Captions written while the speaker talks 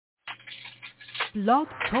Blog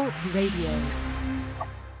Talk Radio.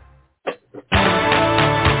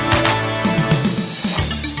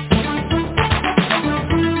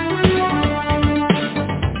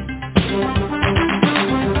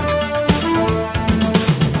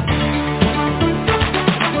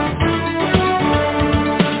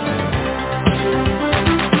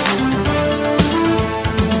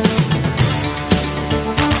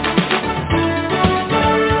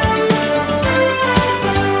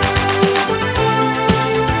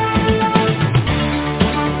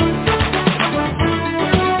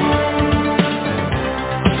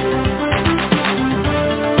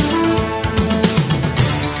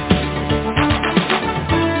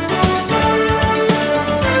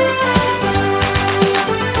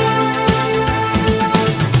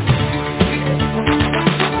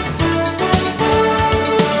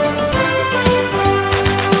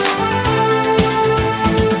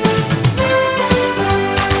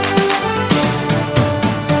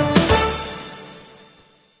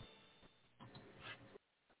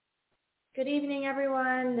 Good evening,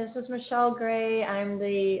 everyone. This is Michelle Gray. I'm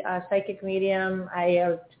the psychic medium. I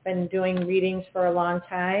have been doing readings for a long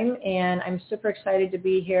time, and I'm super excited to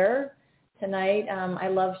be here tonight. I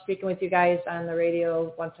love speaking with you guys on the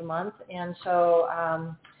radio once a month, and so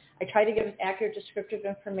I try to give as accurate descriptive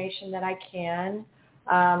information that I can.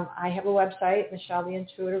 I have a website, Michelle the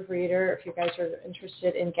Intuitive Reader, if you guys are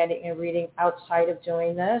interested in getting a reading outside of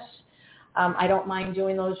doing this. I don't mind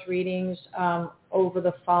doing those readings over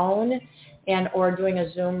the phone and or doing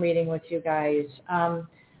a Zoom reading with you guys.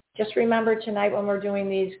 Just remember tonight when we're doing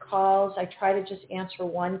these calls, I try to just answer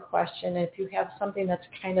one question. And if you have something that's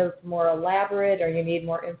kind of more elaborate or you need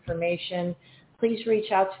more information, please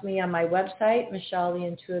reach out to me on my website,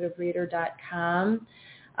 michelleTheIntuitiveReader.com.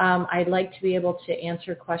 I'd like to be able to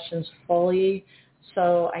answer questions fully.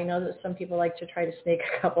 So I know that some people like to try to sneak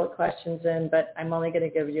a couple of questions in, but I'm only going to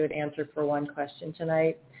give you an answer for one question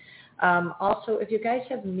tonight. Also, if you guys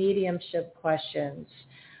have mediumship questions,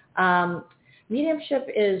 mediumship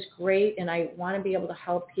is great, and I want to be able to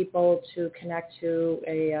help people to connect to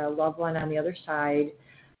a loved one on the other side.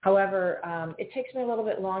 However, it takes me a little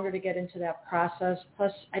bit longer to get into that process.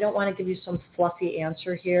 Plus, I don't want to give you some fluffy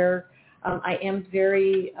answer here. I am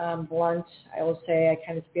very blunt. I will say I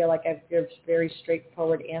kind of feel like I give very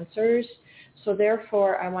straightforward answers. So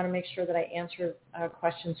therefore, I want to make sure that I answer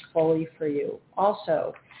questions fully for you.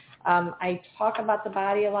 Also, I talk about the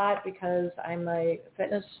body a lot because I'm a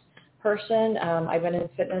fitness person. I've been in the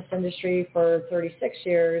fitness industry for 36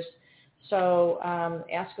 years. So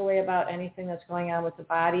ask away about anything that's going on with the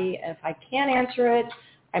body. If I can't answer it,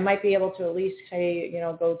 I might be able to at least say,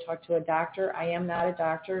 go talk to a doctor. I am not a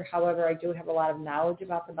doctor. However, I do have a lot of knowledge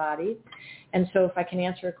about the body. And so if I can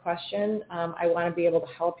answer a question, I want to be able to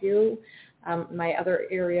help you. My other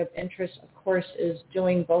area of interest, of course, is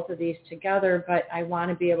doing both of these together, but I want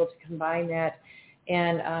to be able to combine that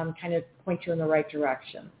and kind of point you in the right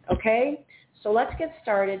direction. Okay? So let's get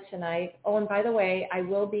started tonight. Oh, and by the way, I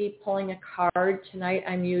will be pulling a card tonight.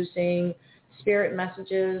 I'm using Spirit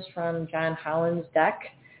Messages from John Holland's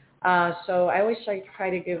deck. So I always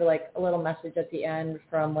try to give like a little message at the end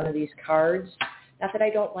from one of these cards. Not that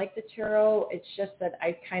I don't like the tarot, it's just that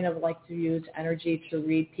I kind of like to use energy to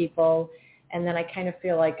read people. And then I kind of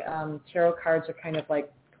feel like tarot cards are kind of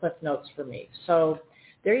like cliff notes for me. So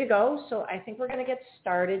there you go. So I think we're going to get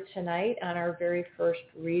started tonight on our very first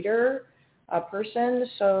reader person.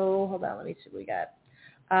 So hold on, let me see what we got.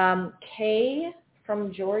 Kay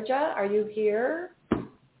from Georgia, are you here?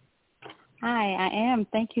 Hi, I am.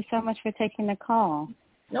 Thank you so much for taking the call.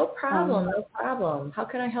 No problem, no problem. How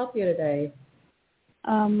can I help you today?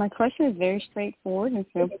 My question is very straightforward and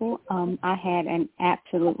simple. I had an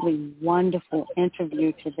absolutely wonderful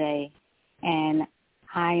interview today, and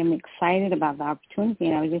I am excited about the opportunity,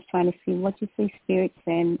 and I was just trying to see what you see Spirit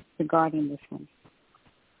saying regarding this one.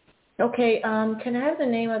 Okay, can I have the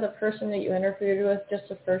name of the person that you interviewed with, just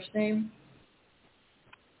the first name?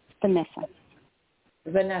 Vanessa.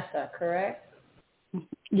 Vanessa, correct?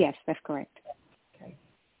 Yes, that's correct. Okay.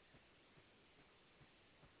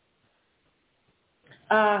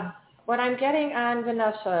 What I'm getting on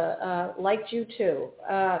Vanessa, liked you too.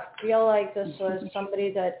 Feel like this was somebody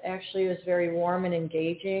that actually was very warm and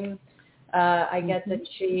engaging. I get that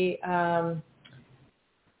she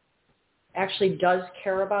actually does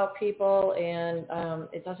care about people, and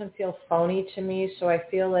it doesn't feel phony to me, so I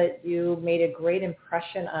feel that you made a great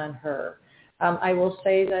impression on her. I will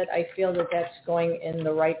say that I feel that that's going in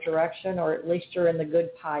the right direction, or at least you're in the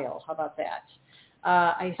good pile. How about that?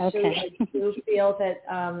 I do feel that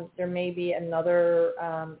there may be another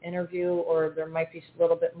interview, or there might be a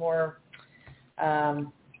little bit more,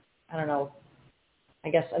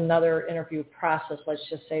 another interview process, let's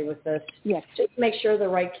just say with this. Yes. Just to make sure the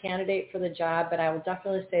right candidate for the job, but I will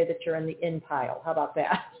definitely say that you're in the in pile. How about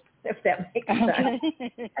that? If that makes sense.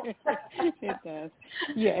 It does.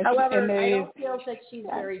 Yes. However, I don't feel that she's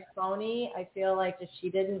very phony. I feel like if she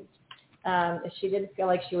didn't feel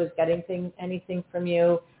like she was getting anything from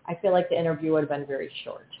you, I feel like the interview would have been very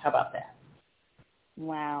short. How about that?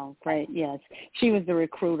 Wow, great. Yes. She was the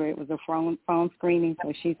recruiter. It was a phone screening,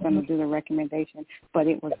 so she's going to do the recommendation. But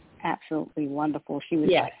it was absolutely wonderful. She was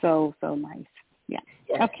so nice. Yeah.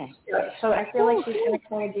 Yes. Okay. So I feel like she's going to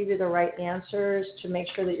kind of give you the right answers to make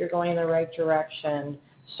sure that you're going in the right direction.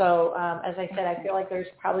 So as I said, I feel like there's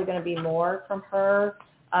probably going to be more from her.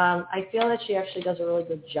 I feel that she actually does a really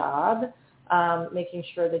good job making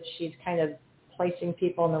sure that she's kind of placing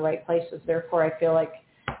people in the right places. Therefore, I feel like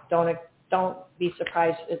don't be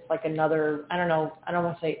surprised it's like another, I don't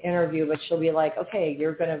want to say interview, but she'll be like, okay,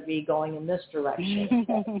 you're going to be going in this direction.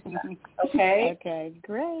 Okay? Okay,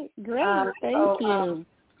 great. Thank you.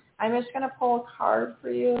 I'm just going to pull a card for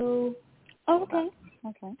you. Oh, okay.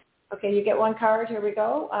 Okay, you get one card. Here we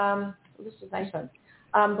go. This is a nice one.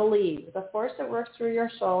 Believe. The force that works through your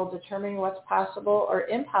soul, determining what's possible or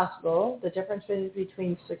impossible, the difference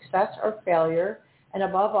between success or failure, and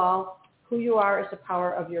above all, who you are is the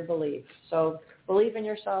power of your belief. So believe in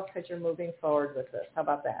yourself because you're moving forward with this. How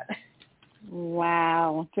about that?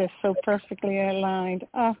 Wow, just so perfectly aligned.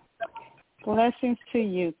 Oh, blessings to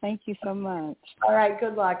you. Thank you so much. All right,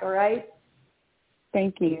 good luck, all right?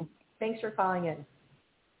 Thank you. Thanks for calling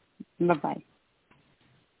in. Bye-bye.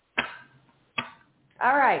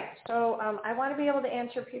 All right, so I want to be able to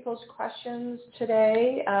answer people's questions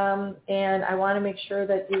today, and I want to make sure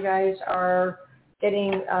that you guys are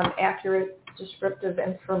getting accurate descriptive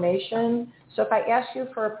information. So if I ask you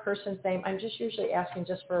for a person's name, I'm just usually asking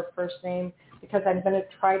just for a first name because I'm going to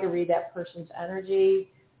try to read that person's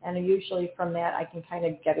energy, and usually from that I can kind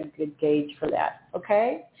of get a good gauge for that,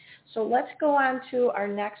 okay? So let's go on to our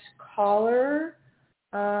next caller.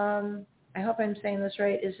 I hope I'm saying this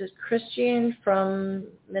right. Is this Christian from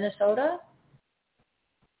Minnesota?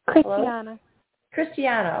 Christiana. Hello?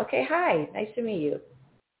 Christiana. Okay, hi. Nice to meet you.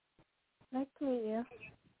 Nice to meet you.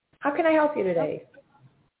 How can I help you today?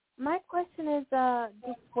 My question is,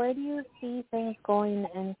 just where do you see things going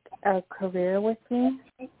in a career with me,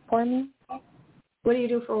 for me? What do you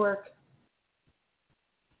do for work?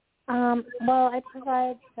 Well, I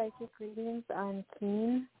provide psychic readings on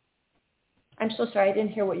Keen. I'm so sorry. I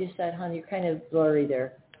didn't hear what you said, hon. You're kind of blurry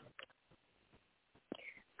there.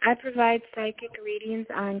 I provide psychic readings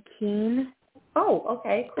on Keen. Oh,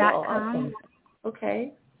 okay. Cool. Awesome.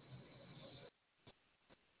 Okay.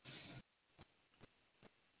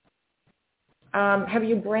 Have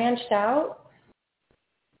you branched out?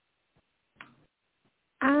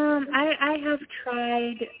 I have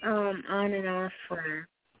tried on and off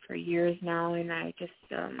for years now, and I just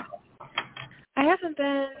I haven't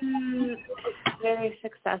been very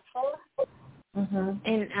successful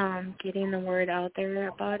in getting the word out there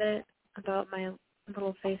about it, about my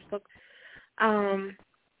little Facebook.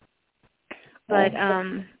 But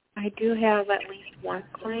I do have at least one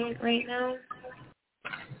client right now.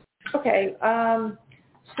 Okay.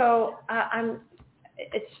 So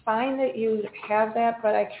it's fine that you have that,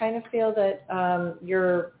 but I kind of feel that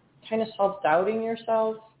you're kind of self-doubting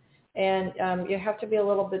yourself, and you have to be a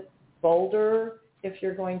little bit bolder if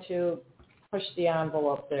you're going to push the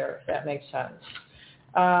envelope there, if that makes sense.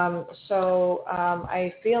 So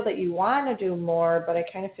I feel that you want to do more, but I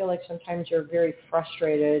kind of feel like sometimes you're very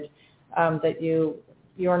frustrated that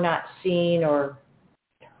you're not seen or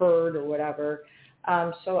heard or whatever.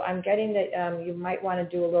 So I'm getting that you might want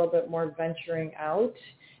to do a little bit more venturing out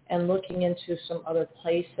and looking into some other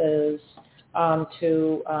places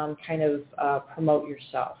to kind of promote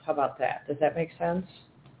yourself. How about that? Does that make sense?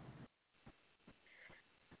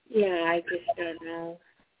 Yeah, I just don't know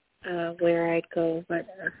where I'd go, but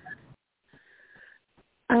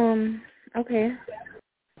okay.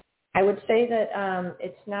 I would say that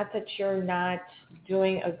it's not that you're not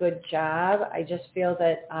doing a good job. I just feel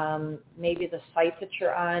that maybe the site that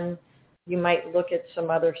you're on, you might look at some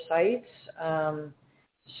other sites.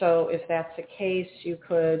 So if that's the case, you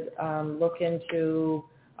could look into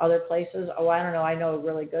other places. Oh, I don't know. I know a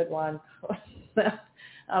really good one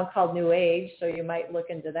called New Age, so you might look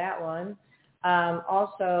into that one.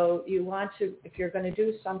 Also, you want to, if you're going to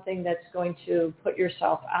do something that's going to put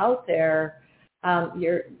yourself out there,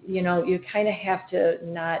 you kind of have to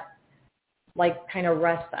not kind of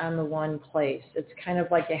rest on the one place. It's kind of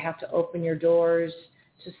like you have to open your doors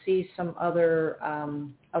to see some other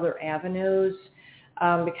avenues,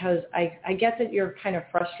 because I get that you're kind of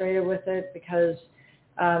frustrated with it because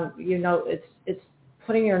it's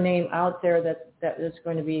putting your name out there that is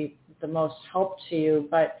going to be the most help to you.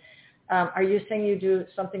 But are you saying you do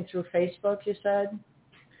something through Facebook, you said?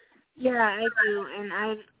 Yeah, I do, and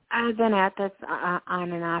I've been at this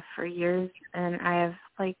on and off for years, and I have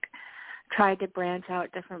tried to branch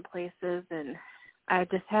out different places, and I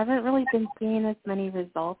just haven't really been seeing as many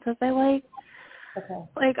results as I like. Okay.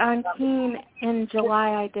 Like on Teen in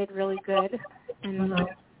July, I did really good, and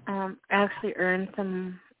actually earned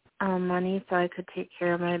some money so I could take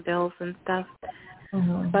care of my bills and stuff.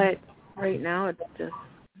 But right now, it's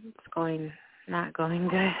not going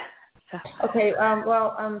good. So. Okay.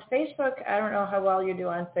 Facebook, I don't know how well you do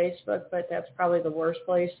on Facebook, but that's probably the worst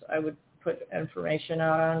place I would put information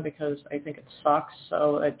out on because I think it sucks.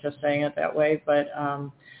 So just saying it that way, but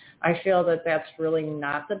I feel that that's really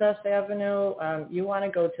not the best avenue. You want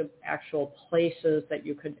to go to actual places that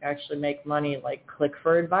you could actually make money, like Click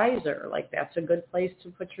for Advisor. Like that's a good place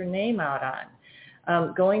to put your name out on.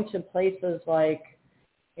 Going to places like,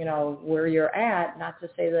 where you're at, not to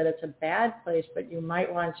say that it's a bad place, but you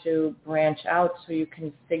might want to branch out so you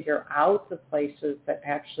can figure out the places that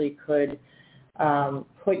actually could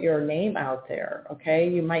put your name out there. Okay.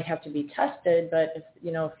 You might have to be tested, but if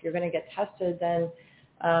you're going to get tested, then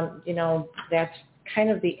that's kind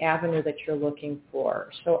of the avenue that you're looking for.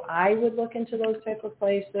 So I would look into those type of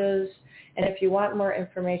places. And if you want more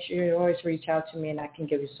information, you always reach out to me and I can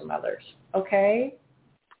give you some others. Okay?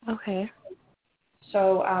 Okay.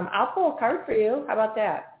 So I'll pull a card for you. How about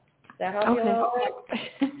that? Does that help you a little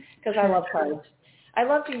bit? Because I love cards. I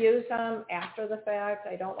love to use them after the fact.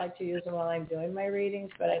 I don't like to use them while I'm doing my readings,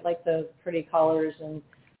 but I like the pretty colors, and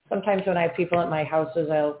sometimes when I have people at my houses,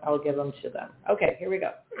 I'll give them to them. Okay, here we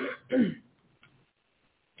go.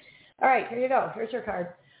 All right, here you go. Here's your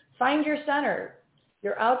card. Find your center.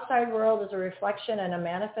 Your outside world is a reflection and a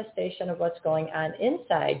manifestation of what's going on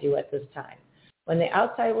inside you at this time. When the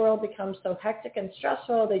outside world becomes so hectic and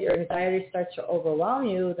stressful that your anxiety starts to overwhelm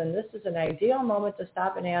you, then this is an ideal moment to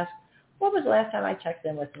stop and ask, what was the last time I checked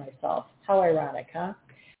in with myself? How ironic, huh?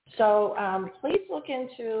 So please look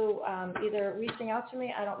into either reaching out to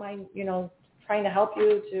me. I don't mind, trying to help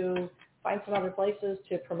you to find some other places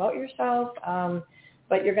to promote yourself,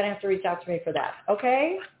 but you're going to have to reach out to me for that,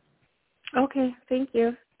 okay? Okay, thank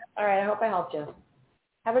you. All right, I hope I helped you.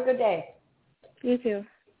 Have a good day. You too.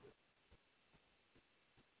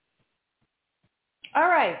 All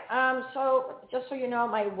right, so just so you know,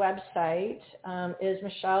 my website is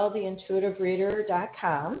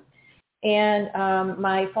michelleTheIntuitiveReader.com, and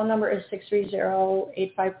my phone number is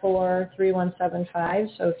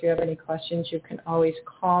 630-854-3175, so if you have any questions, you can always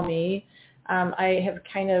call me. I'm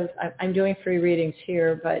doing free readings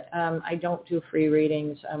here, but I don't do free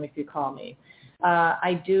readings if you call me.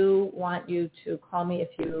 I do want you to call me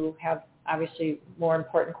if you have, obviously, more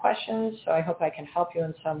important questions, so I hope I can help you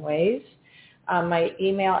in some ways. My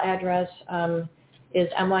email address is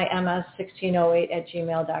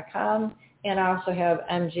myms1608@gmail.com, and I also have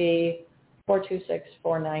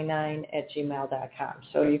mg426499@gmail.com.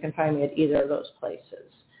 So you can find me at either of those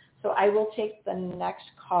places. So I will take the next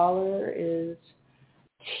caller is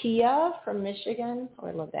Tia from Michigan. Oh,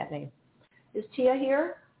 I love that name. Is Tia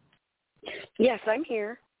here? Yes, I'm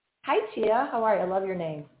here. Hi, Tia. How are you? I love your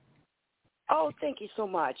name. Oh, thank you so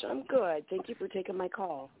much. I'm good. Thank you for taking my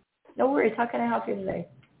call. No worries. How can I help you today?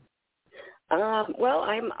 Well,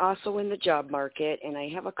 I'm also in the job market, and I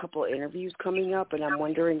have a couple interviews coming up, and I'm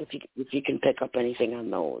wondering if you can pick up anything on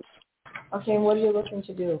those. Okay, and what are you looking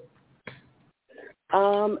to do?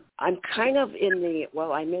 I'm kind of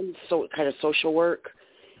I'm in kind of social work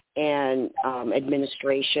and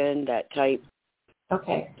administration, that type.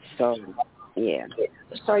 Okay. So, yeah.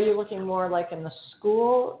 So are you looking more like in the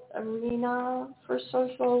school arena for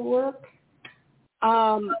social work?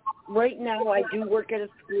 Right now I do work at a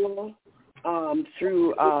school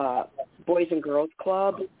through Boys and Girls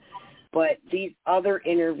Club, but these other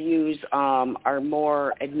interviews are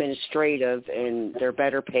more administrative, and they're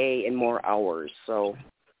better pay and more hours. So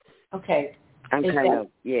okay, I'm Are you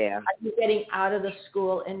getting out of the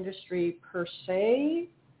school industry per se?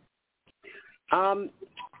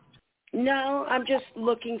 No, I'm just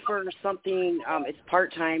looking for something. It's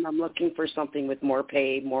part-time. I'm looking for something with more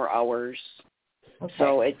pay, more hours. Okay.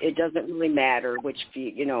 So it doesn't really matter which,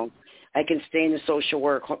 I can stay in the social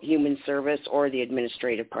work, human service, or the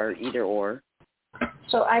administrative part, either or.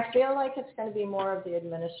 So I feel like it's going to be more of the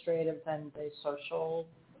administrative than the social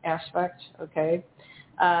aspect, okay?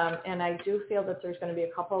 And I do feel that there's going to be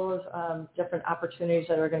a couple of different opportunities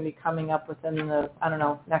that are going to be coming up within the,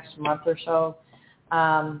 next month or so.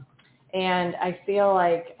 And I feel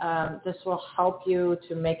like this will help you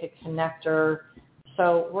to make a connector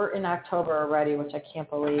So we're in October already, which I can't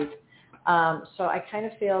believe. So I kind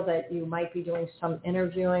of feel that you might be doing some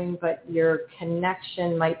interviewing, but your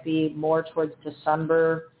connection might be more towards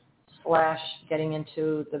December / getting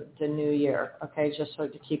into the new year, okay, just so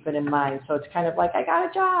to keep it in mind. So it's kind of like, I got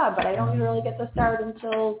a job, but I don't really get to start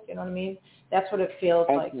until, you know what I mean? That's what it feels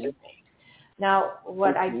like to me. Now,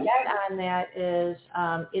 what I get on that is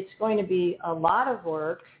it's going to be a lot of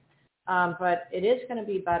work, but it is going to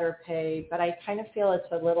be better pay, but I kind of feel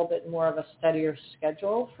it's a little bit more of a steadier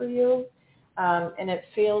schedule for you, and it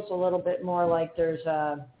feels a little bit more like there's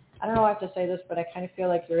a, I don't know how to say this, but I kind of feel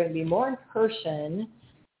like you're going to be more in person,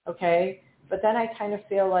 okay, but then I kind of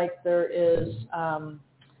feel like there is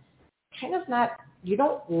kind of not, you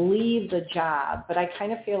don't leave the job, but I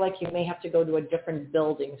kind of feel like you may have to go to a different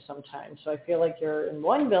building sometimes. So I feel like you're in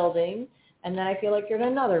one building, and then I feel like you're in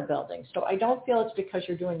another building. So I don't feel it's because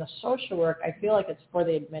you're doing the social work. I feel like it's for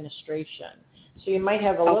the administration. So you might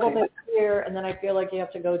have a little bit here, and then I feel like you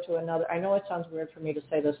have to go to another. I know it sounds weird for me to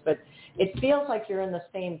say this, but it feels like you're in the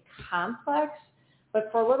same complex, but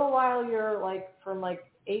for a little while you're like from like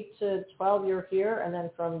 8 to 12 you're here, and then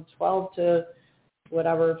from 12 to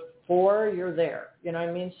whatever, 4, you're there. You know what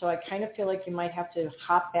I mean? So I kind of feel like you might have to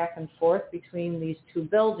hop back and forth between these two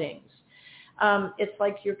buildings. It's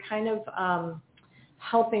like you're kind of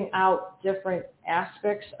helping out different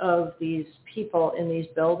aspects of these people in these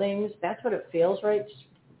buildings. That's what it feels right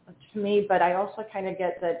to me. But I also kind of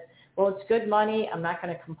get that, well, it's good money. I'm not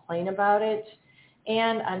going to complain about it.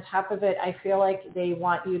 And on top of it, I feel like they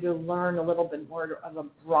want you to learn a little bit more of a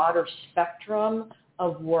broader spectrum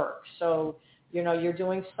of work. So, you know, you're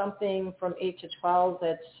doing something from 8 to 12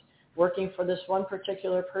 that's working for this one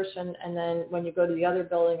particular person, and then when you go to the other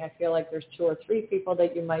building, I feel like there's 2 or 3 people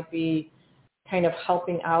that you might be kind of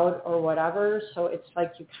helping out or whatever. So it's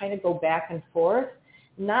like you kind of go back and forth.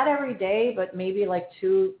 Not every day, but maybe like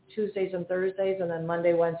Tuesdays and Thursdays, and then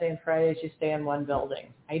Monday, Wednesday, and Fridays you stay in one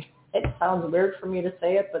building. It sounds weird for me to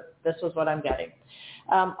say it, but this is what I'm getting.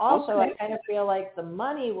 Also, I kind of feel like the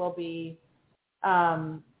money will be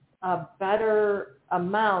a better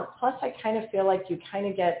amount. Plus, I kind of feel like you kind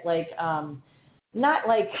of get like, not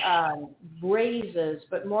like raises,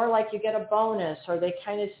 but more like you get a bonus, or they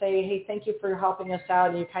kind of say, hey, thank you for helping us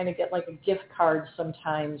out, and you kind of get like a gift card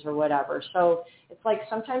sometimes or whatever. So it's like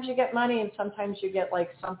sometimes you get money, and sometimes you get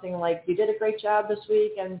like something like, you did a great job this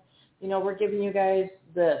week, and you know, we're giving you guys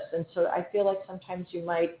this. And so I feel like sometimes you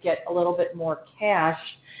might get a little bit more cash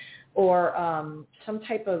or some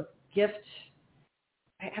type of gift.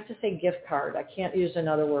 I have to say gift card. I can't use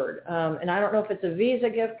another word. And I don't know if it's a Visa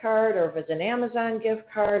gift card or if it's an Amazon gift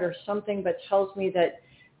card or something, but tells me that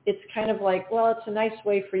it's kind of like, well, it's a nice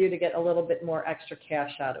way for you to get a little bit more extra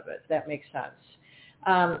cash out of it. That makes sense.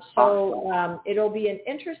 It'll be an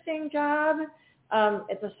interesting job.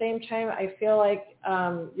 At the same time, I feel like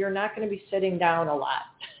you're not going to be sitting down a lot.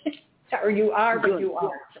 Or you are, but you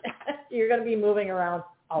aren't. You're going to be moving around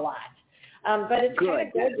a lot. But it's kind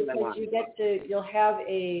of good because you'll have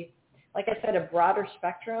like I said, a broader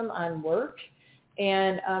spectrum on work.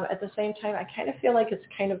 And at the same time, I kind of feel like it's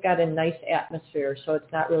kind of got a nice atmosphere, so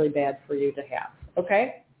it's not really bad for you to have.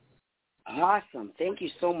 Okay? Awesome. Thank you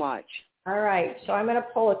so much. All right. So I'm going to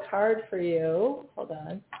pull a card for you. Hold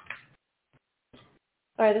on.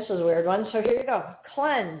 All right, this is a weird one. So here you go.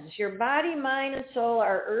 Cleanse. Your body, mind, and soul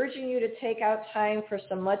are urging you to take out time for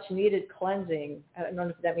some much-needed cleansing. I don't know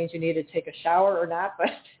if that means you need to take a shower or not, but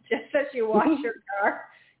just as you wash your car,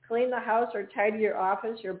 clean the house, or tidy your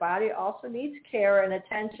office, your body also needs care and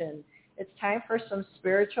attention. It's time for some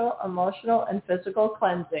spiritual, emotional, and physical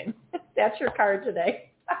cleansing. That's your card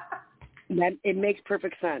today. It makes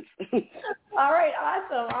perfect sense. All right,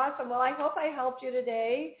 awesome. Well, I hope I helped you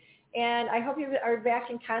today. And I hope you are back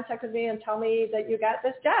in contact with me and tell me that you got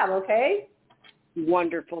this job, okay?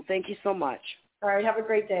 Wonderful. Thank you so much. All right. Have a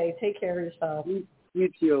great day. Take care of yourself. You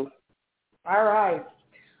too. All right.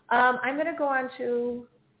 I'm going to go on to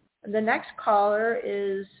the next caller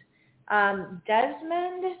is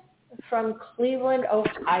Desmond from Cleveland,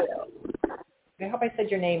 Ohio. I hope I said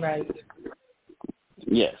your name right.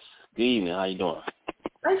 Yes. Good evening. How you doing?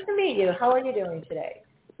 Nice to meet you. How are you doing today?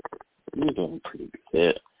 I'm doing pretty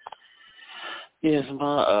good. Yes,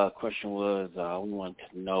 my question was, we wanted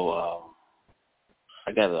to know,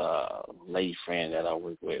 I got a lady friend that I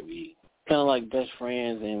work with. We kind of like best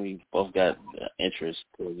friends, and we both got interest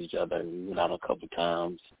towards each other. We went out a couple of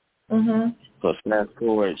times. Mm-hmm. But fast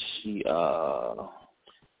forward, she told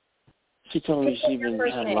me she been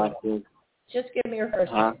kind of like this. Just give me your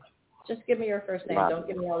first name. Just give me your first name. Don't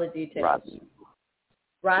give me all the details.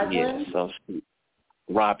 Rosalind? Yeah, so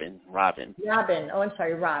Robin. Robin. Oh, I'm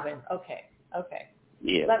sorry, Robin. Okay.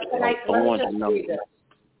 Yeah. Let me just read this.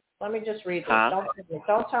 Let me just read this. Huh?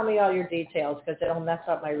 Don't tell me all your details because it'll mess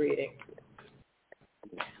up my reading.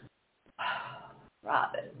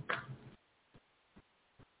 Robin.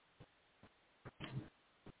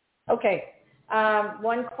 Okay.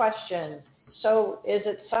 One question. So is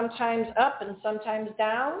it sometimes up and sometimes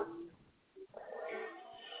down?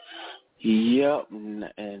 Yep.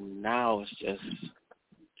 And now it's just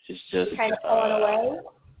kind of pulling away?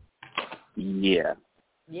 Yeah.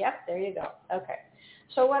 Yep, there you go. Okay.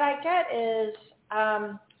 So what I get is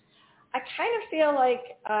I kind of feel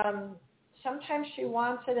like sometimes she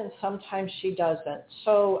wants it and sometimes she doesn't.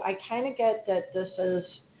 So I kind of get that this is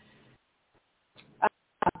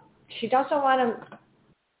she doesn't want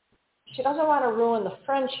to ruin the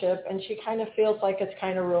friendship, and she kind of feels like it's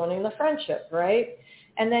kind of ruining the friendship, right?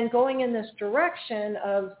 And then going in this direction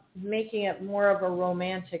of making it more of a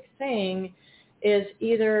romantic thing is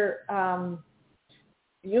either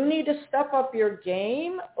you need to step up your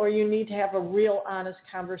game or you need to have a real honest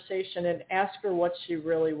conversation and ask her what she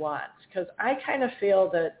really wants. Because I kind of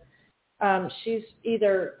feel that she's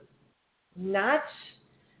either not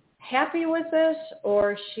happy with this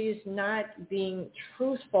or she's not being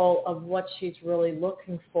truthful of what she's really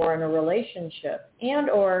looking for in a relationship, and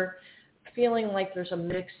or feeling like there's a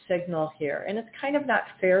mixed signal here. And it's kind of not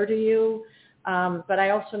fair to you, but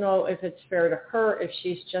I also know if it's fair to her if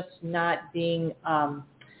she's just not being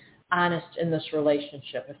honest in this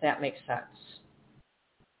relationship, if that makes sense.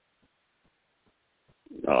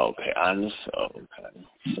 Okay, honest. Okay.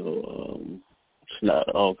 So it's not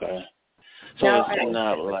okay. So now, it's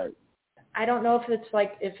not like, I don't know if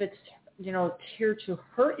it's here to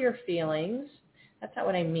hurt your feelings. That's not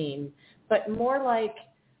what I mean. But more like,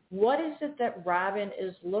 what is it that Robin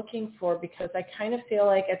is looking for? Because I kind of feel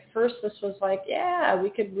like at first this was like, yeah, we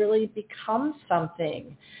could really become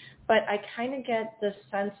something. But I kind of get this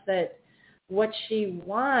sense that what she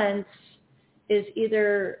wants is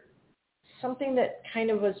either something that kind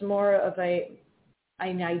of was more of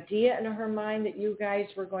an idea in her mind that you guys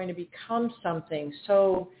were going to become something.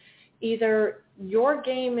 So either your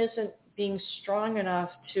game isn't being strong enough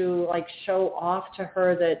to like show off to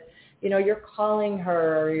her that, you're calling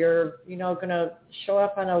her or you're, going to show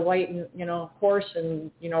up on a white, horse and,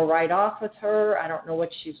 ride off with her. I don't know what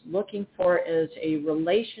she's looking for as a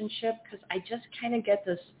relationship, because I just kind of get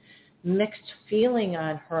this mixed feeling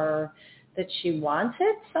on her that she wants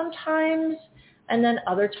it sometimes. And then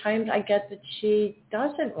other times I get that she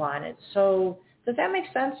doesn't want it. So does that make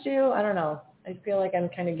sense to you? I don't know. I feel like I'm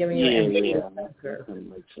kind of giving you an answer. That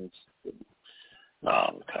makes sense.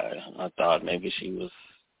 Okay. I thought maybe she was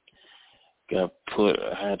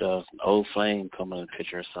had an old flame come in the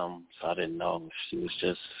picture or something, so I didn't know. She was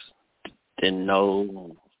just didn't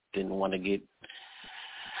want to get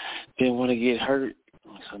hurt.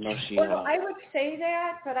 So no, I would say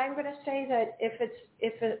that, but I'm going to say that if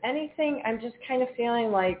it's anything, I'm just kind of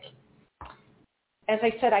feeling like, as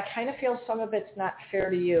I said, I kind of feel some of it's not fair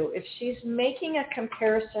to you. If she's making a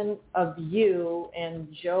comparison of you and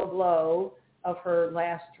Joe Blow of her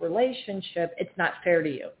last relationship, it's not fair to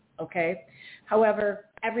you, okay? However,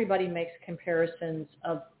 everybody makes comparisons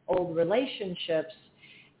of old relationships,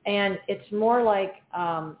 and it's more like,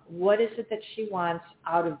 what is it that she wants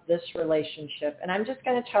out of this relationship? And I'm just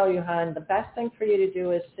going to tell you, hon, the best thing for you to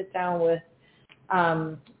do is sit down with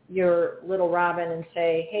your little Robin and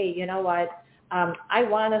say, hey, you know what? I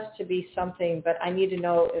want us to be something, but I need to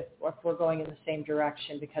know if we're going in the same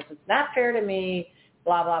direction, because it's not fair to me,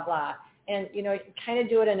 blah, blah, blah. And, you kind of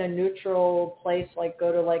do it in a neutral place, like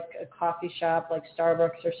go to like a coffee shop like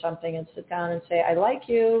Starbucks or something and sit down and say, I like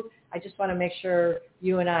you. I just want to make sure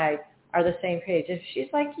you and I are the same page. If she's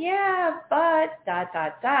like, yeah, but ... that's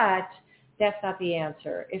not the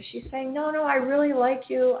answer. If she's saying, no, I really like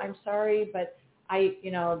you. I'm sorry, but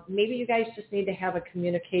maybe you guys just need to have a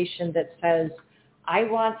communication that says, I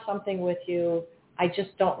want something with you. I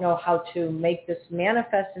just don't know how to make this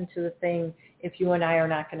manifest into the thing if you and I are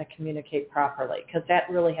not going to communicate properly, because that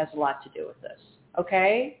really has a lot to do with this.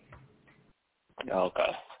 Okay?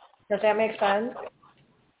 Okay. Does that make sense?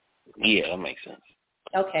 Yeah, that makes sense.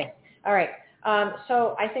 Okay. All right.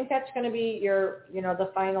 So I think that's going to be your,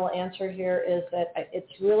 the final answer here is that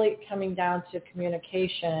it's really coming down to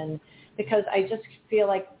communication, because I just feel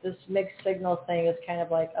like this mixed signal thing is kind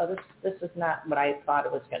of like, oh, this is not what I thought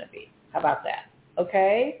it was going to be. How about that?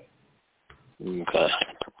 Okay? Okay.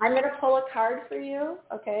 I'm going to pull a card for you.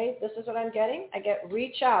 Okay? This is what I'm getting. I get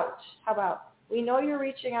reach out. How about, we know you're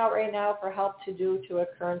reaching out right now for help to a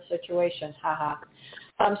current situation. Haha.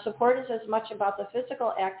 Support is as much about the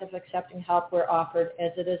physical act of accepting help we're offered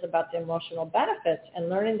as it is about the emotional benefits and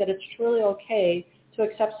learning that it's truly okay to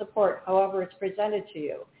accept support however it's presented to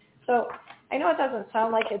you. So I know it doesn't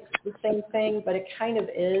sound like it's the same thing, but it kind of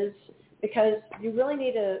is, because you really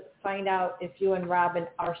need to find out if you and Robin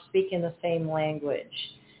are speaking the same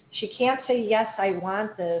language. She can't say, yes, I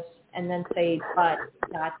want this, and then say, but, ...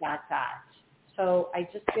 So I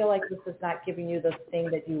just feel like this is not giving you the thing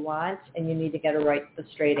that you want, and you need to get the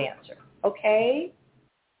straight answer. Okay?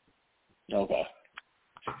 Okay.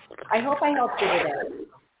 I hope I helped you today.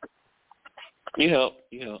 You help.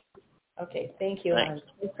 Okay, thank you, Thanks. hon.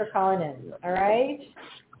 Thanks for calling in. All right?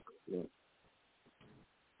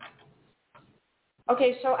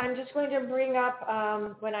 Okay, so I'm just going to bring up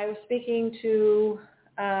when I was speaking to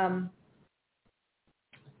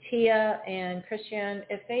Tia and Christian,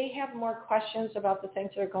 if they have more questions about the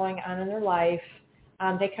things that are going on in their life,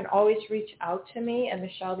 they can always reach out to me at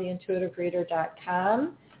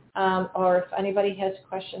michelletheintuitivereader.com. Or if anybody has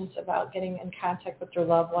questions about getting in contact with their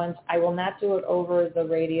loved ones, I will not do it over the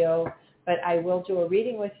radio, but I will do a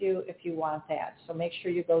reading with you if you want that. So make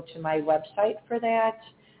sure you go to my website for that.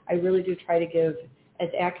 I really do try to give as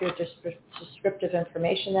accurate descriptive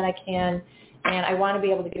information that I can, and I want to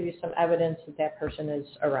be able to give you some evidence that that person is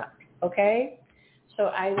around. Okay? So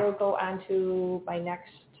I will go on to my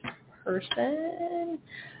next person,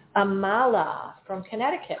 Amala from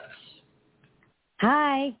Connecticut.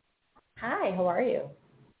 Hi. Hi, how are you?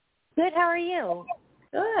 Good, how are you?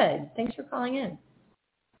 Good. Thanks for calling in.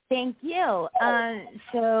 Thank you.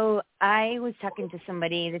 So I was talking to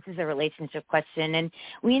somebody, this is a relationship question, and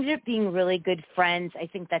we ended up being really good friends. I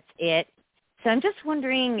think that's it. So I'm just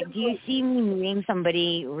wondering, do you see me meeting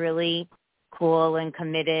somebody really cool and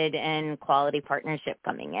committed and quality partnership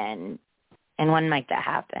coming in? And when might that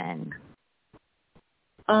happen?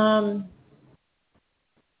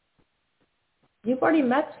 You've already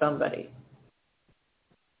met somebody.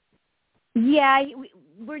 Yeah,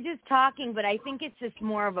 we're just talking, but I think it's just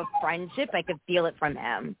more of a friendship. I could feel it from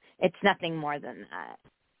him. It's nothing more than that.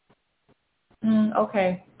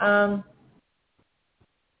 Okay.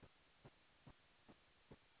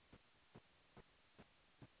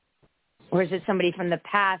 Or is it somebody from the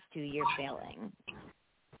past who you're feeling?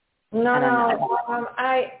 No. No.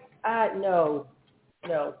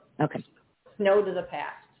 Okay. No to the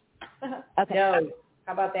past. Okay. No.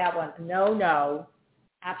 How about that one? No.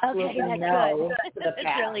 Absolutely okay, no good. to the past.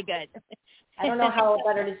 That's really good. I don't know how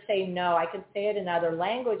better to say no. I could say it in other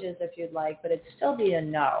languages if you'd like, but it'd still be a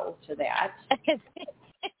no to that.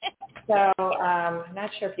 So I'm not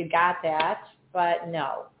sure if you got that, but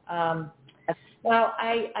no. Well,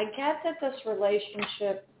 I get that this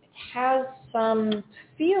relationship has some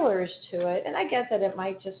feelers to it, and I get that it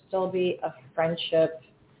might just still be a friendship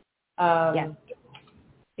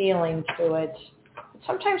feeling to it.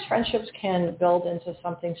 Sometimes friendships can build into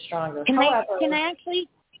something stronger. Can I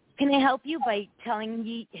help you by telling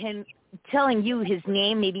you his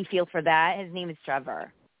name? Maybe feel for that. His name is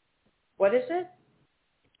Trevor. What is it?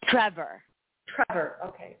 Trevor.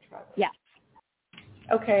 Okay, Trevor. Yeah.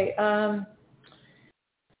 Okay.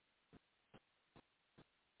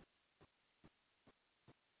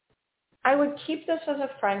 I would keep this as a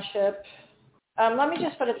friendship. Let me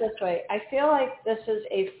just put it this way. I feel like this is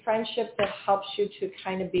a friendship that helps you to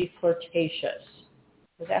kind of be flirtatious.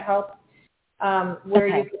 Does that help? Where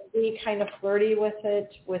you can be kind of flirty with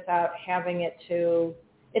it without having it to,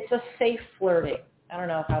 it's a safe flirting. I don't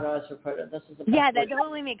know how to put it. This is a that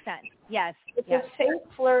totally makes sense. Yes. It's a safe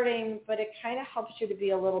flirting, but it kind of helps you to be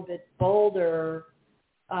a little bit bolder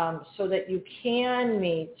so that you can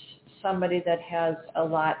meet somebody that has a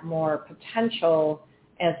lot more potential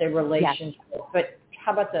as a relationship. Yes. But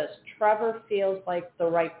how about this? Trevor feels like the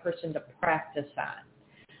right person to practice on.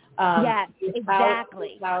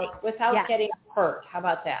 Exactly. Without getting hurt. How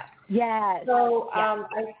about that? Yes. So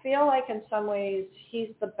I feel like in some ways he's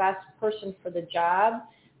the best person for the job,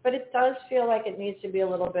 but it does feel like it needs to be a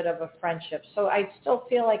little bit of a friendship. So I still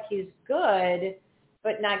feel like he's good,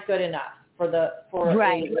 but not good enough for a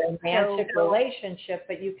romantic relationship,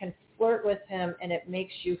 but you can flirt with him and it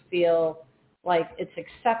makes you feel like it's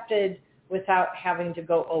accepted without having to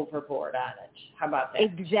go overboard on it. How about that?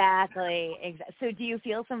 Exactly. So do you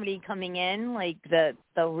feel somebody coming in, like the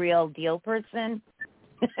real deal person?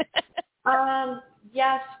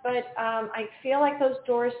 Yes, but I feel like those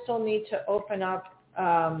doors still need to open up,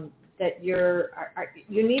 that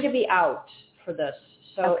you need to be out for this.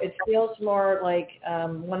 So It feels more like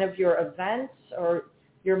one of your events, or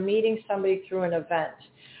you're meeting somebody through an event.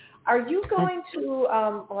 Are you going to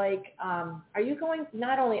are you going,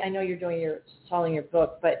 not only, I know you're selling your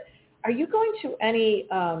book, but are you going to any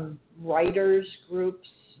writers groups,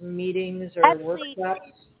 meetings, or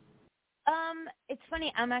workshops? It's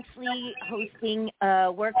funny. I'm actually hosting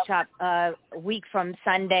a workshop a week from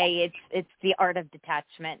Sunday. It's the art of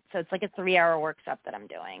detachment. So it's like a 3-hour workshop that I'm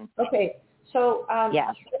doing. Okay. So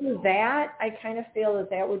through that, I kind of feel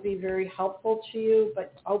that would be very helpful to you,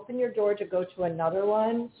 but open your door to go to another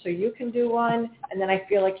one so you can do one, and then I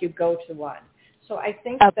feel like you go to one. So I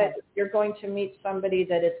think that you're going to meet somebody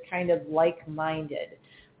that is kind of like-minded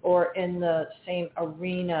or in the same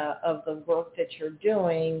arena of the work that you're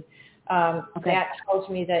doing. That tells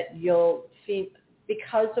me that you'll feel,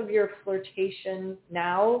 because of your flirtation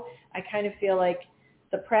now, I kind of feel like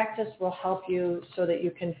the practice will help you so that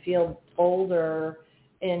you can feel bolder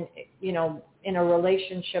in a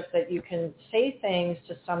relationship, that you can say things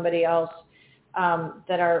to somebody else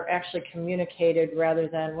that are actually communicated rather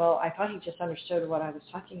than, well, I thought he just understood what I was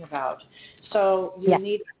talking about. So you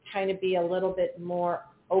need to kind of be a little bit more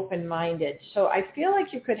open-minded. So I feel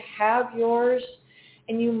like you could have yours,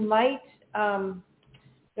 and you might,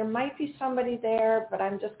 there might be somebody there, but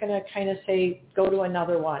I'm just going to kind of say go to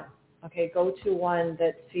another one. Okay, go to one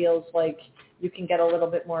that feels like you can get a little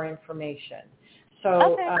bit more information.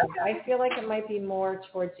 So I feel like it might be more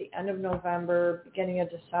towards the end of November, beginning of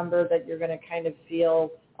December, that you're going to kind of feel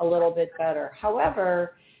a little bit better.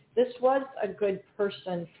 However, this was a good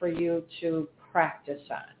person for you to practice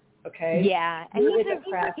on, okay? Yeah, and he's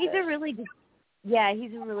a really good,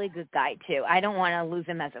 he's a really good guy, too. I don't want to lose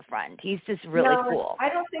him as a friend. He's just really cool. I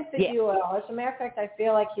don't think that you will. As a matter of fact, I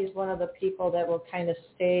feel like he's one of the people that will kind of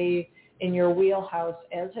stay in your wheelhouse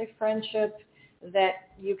as a friendship, that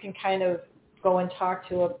you can kind of go and talk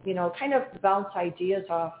to, kind of bounce ideas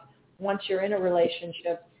off once you're in a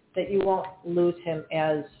relationship, that you won't lose him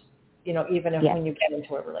as, even if when you get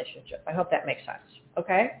into a relationship. I hope that makes sense.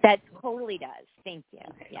 Okay? That totally does. Thank you.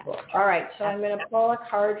 Okay, yeah. Cool. All right. So I'm going to pull a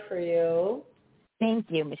card for you. Thank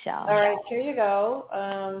you, Michelle. All right. Here you go.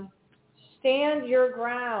 Stand your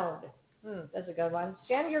ground. That's a good one.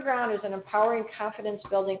 Stand your ground is an empowering,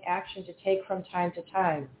 confidence-building action to take from time to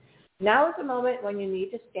time. Now is the moment when you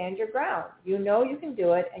need to stand your ground. You know you can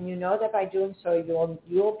do it, and you know that by doing so,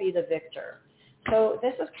 you'll be the victor. So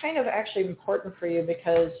this is kind of actually important for you,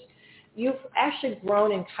 because you've actually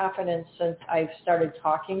grown in confidence since I've started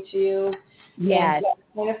talking to you. Yes. And I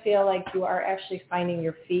kind of feel like you are actually finding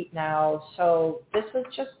your feet now. So this is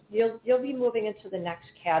just, you'll be moving into the next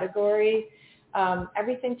category.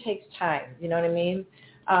 Everything takes time, you know what I mean?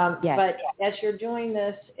 Yes. But as you're doing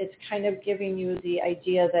this, it's kind of giving you the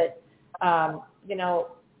idea that,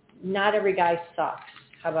 not every guy sucks.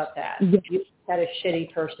 How about that? Yes. You've had a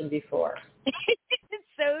shitty person before. It's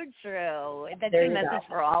so true. That's There a you message go.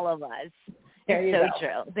 for all of us. There you it's so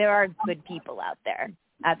go. true. There are good people out there.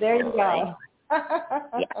 Absolutely. There you go.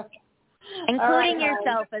 Yeah. Including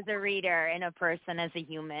yourself as a reader and a person as a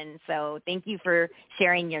human. So thank you for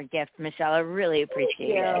sharing your gift, Michelle. I really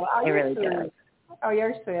appreciate it. I really do. Oh,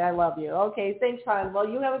 you're sweet. I love you. Okay, thanks, hon. Well,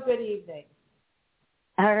 you have a good evening.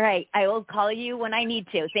 All right. I will call you when I need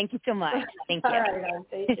to. Thank you so much. Thank you. All right, hon.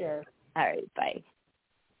 Take care. All right. Bye.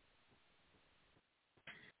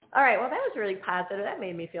 All right, well, that was really positive. That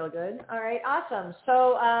made me feel good. All right, awesome.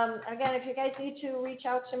 So, again, if you guys need to reach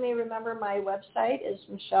out to me, remember my website is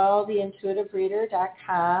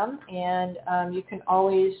michelletheintuitivereader.com, and you can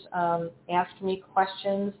always ask me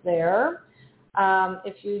questions there.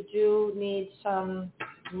 If you do need some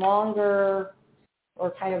longer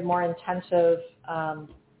or kind of more intensive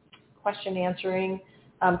question answering,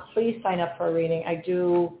 please sign up for a reading. I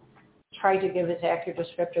do try to give as accurate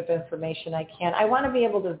descriptive information I can. I want to be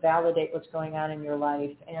able to validate what's going on in your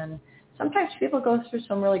life. And sometimes people go through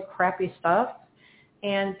some really crappy stuff,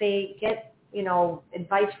 and they get,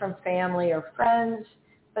 advice from family or friends,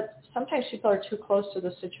 but sometimes people are too close to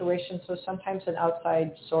the situation, so sometimes an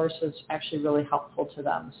outside source is actually really helpful to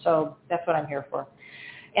them. So that's what I'm here for.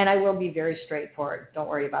 And I will be very straightforward. Don't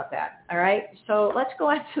worry about that. All right? So let's go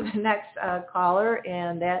on to the next caller,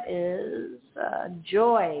 and that is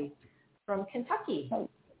Joy from Kentucky.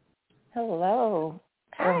 Hello.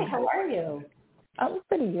 Hi, how are you? I'm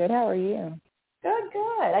pretty good. How are you? Good,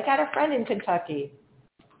 good. I got a friend in Kentucky.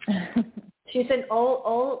 She's in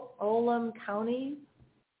Olam County.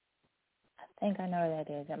 I think I know where that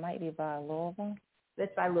is. It might be by Louisville.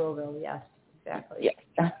 It's by Louisville, yes, exactly. Yes.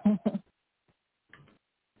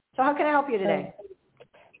 So how can I help you today?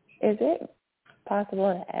 Is it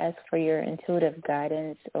possible to ask for your intuitive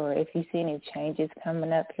guidance, or if you see any changes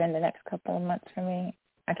coming up here in the next couple of months for me?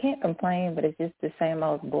 I can't complain, but it's just the same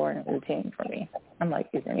old boring routine for me. I'm like,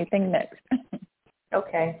 is there anything next?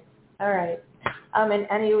 Okay. All right. In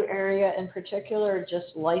any area in particular, or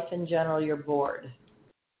just life in general, you're bored?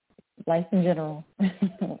 Life in general.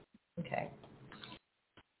 Okay.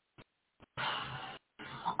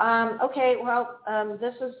 Okay, well,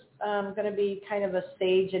 this is going to be kind of a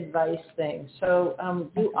sage advice thing. So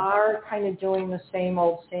you are kind of doing the same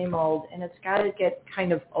old, and it's got to get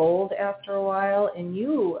kind of old after a while, and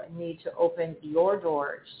you need to open your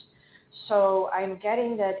doors. So I'm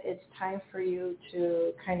getting that it's time for you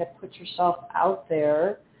to kind of put yourself out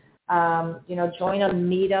there. Join a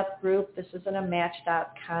meetup group. This isn't a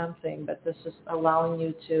Match.com thing, but this is allowing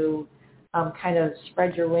you to kind of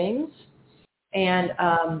spread your wings and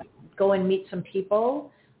go and meet some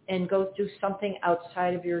people and go do something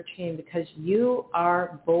outside of your routine because you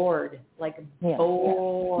are bored, like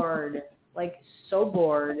bored, like so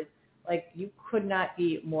bored, like you could not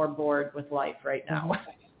be more bored with life right now.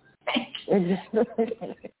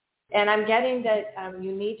 And I'm getting that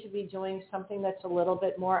you need to be doing something that's a little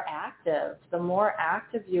bit more active. The more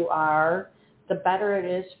active you are, the better it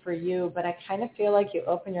is for you. But I kind of feel like you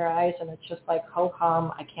open your eyes and it's just like,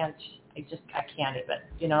 ho-hum, I can't even,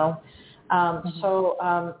 So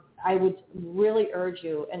I would really urge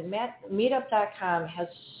you. And Meetup.com has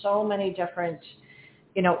so many different,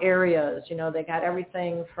 areas. They got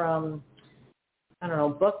everything from,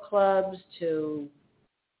 book clubs to,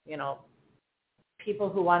 people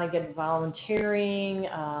who want to get volunteering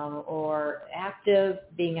or active,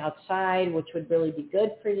 being outside, which would really be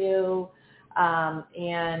good for you,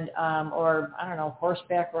 or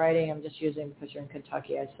horseback riding. I'm just using because you're in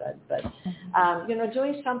Kentucky, I said. But,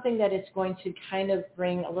 doing something that is going to kind of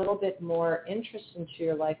bring a little bit more interest into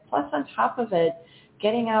your life. Plus, on top of it,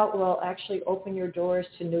 getting out will actually open your doors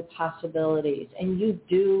to new possibilities. And you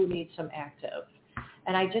do need some active.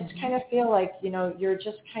 And I just kind of feel like, you're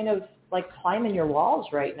just kind of like climbing your walls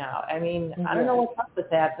right now. I mean, I don't know what's up with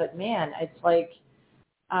that, but man, it's like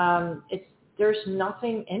there's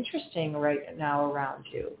nothing interesting right now around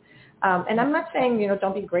you. And I'm not saying,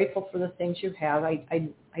 don't be grateful for the things you have. I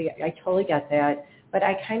totally get that. But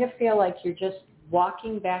I kind of feel like you're just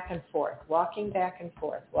walking back and forth,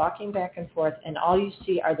 and all you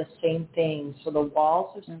see are the same things. So the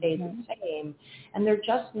walls have stayed the same, and they're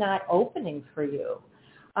just not opening for you.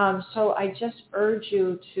 So I just urge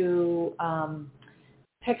you to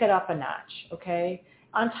pick it up a notch, okay?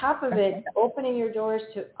 On top of it, opening your doors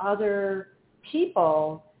to other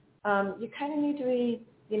people, you kind of need to be,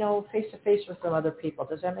 face-to-face with some other people.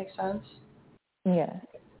 Does that make sense? Yes.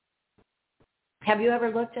 Have you ever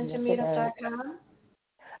looked into Meetup.com?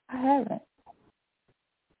 I haven't.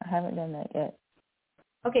 I haven't done that yet.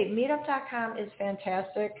 Okay, Meetup.com is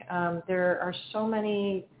fantastic. There are so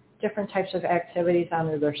many different types of activities on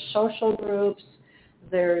there. There's social groups,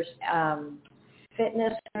 there's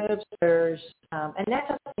fitness groups, there's and that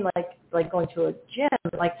doesn't mean like going to a gym.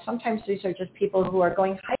 Like sometimes these are just people who are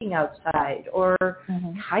going hiking outside or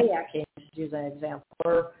kayaking, to use an example,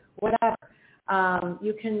 or whatever.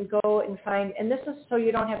 You can go and find, and this is so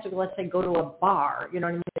you don't have to, let's say, go to a bar. You know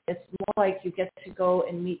what I mean? It's more like you get to go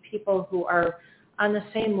and meet people who are on the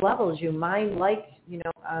same level as you,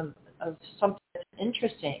 of something that's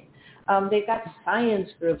interesting. They've got science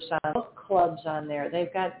groups on, book clubs on there.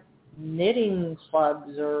 They've got knitting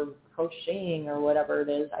clubs or crocheting or whatever it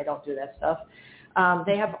is. I don't do that stuff.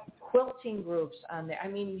 They have quilting groups on there. I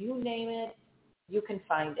mean, you name it, you can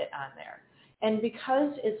find it on there. And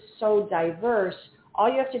because it's so diverse, all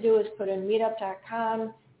you have to do is put in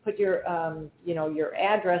meetup.com, put your, your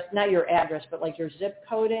address, not your address, but like your zip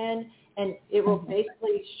code in, and it will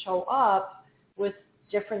basically show up with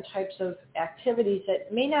different types of activities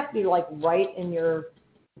that may not be like right in your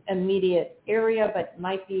immediate area, but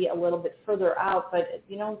might be a little bit further out. But,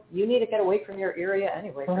 you need to get away from your area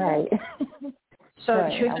anyway. Right. So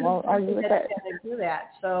right. you do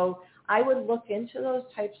that. So I would look into those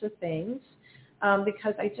types of things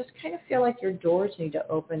because I just kind of feel like your doors need to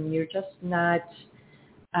open. You're just not,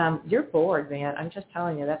 you're bored, man. I'm just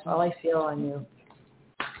telling you. That's all I feel on you.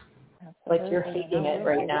 Absolutely. Like you're hating it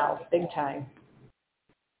right now, big time.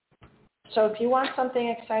 So if you want something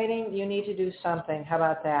exciting, you need to do something. How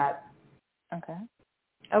about that? Okay.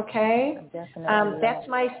 Okay. Definitely. That's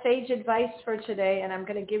my sage advice for today, and I'm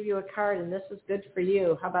going to give you a card, and this is good for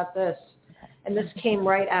you. How about this? And this came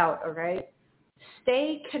right out, all right?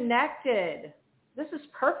 Stay connected. This is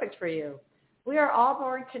perfect for you. We are all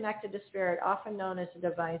born connected to spirit, often known as the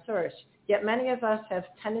divine source. Yet many of us have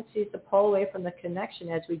tendencies to pull away from the connection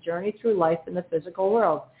as we journey through life in the physical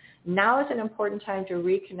world. Now is an important time to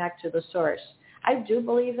reconnect to the source. I do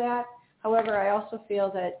believe that. However, I also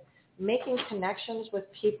feel that making connections with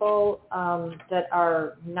people that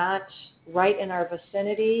are not right in our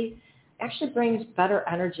vicinity actually brings better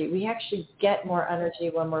energy. We actually get more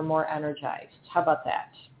energy when we're more energized. How about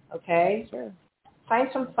that? Okay? Sure. Find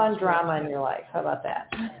some fun drama in your life. How about that?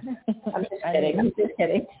 I'm just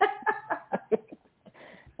kidding.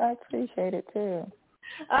 I appreciate it too.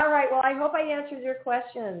 All right. Well, I hope I answered your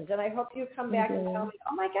questions, and I hope you come back and tell me,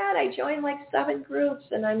 oh, my God, I joined like 7 groups,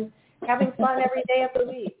 and I'm having fun every day of the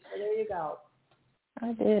week. So there you go.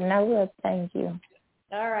 I did, and I will. Thank you.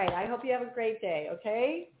 All right. I hope you have a great day,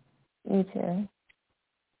 okay? You too.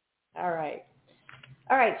 All right.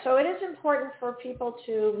 All right. So it is important for people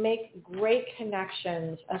to make great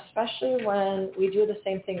connections, especially when we do the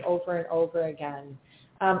same thing over and over again.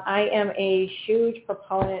 I am a huge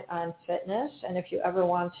proponent on fitness, and if you ever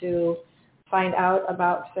want to find out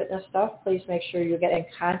about fitness stuff, please make sure you get in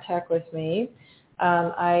contact with me.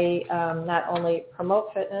 I not only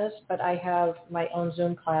promote fitness, but I have my own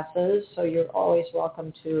Zoom classes, so you're always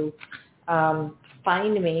welcome to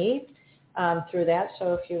find me through that.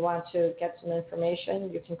 So if you want to get some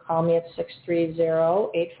information, you can call me at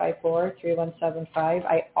 630-854-3175.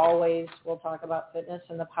 I always will talk about fitness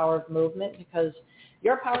and the power of movement, because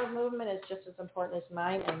your power of movement is just as important as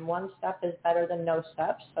mine, and one step is better than no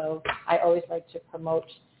steps. So I always like to promote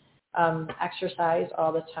exercise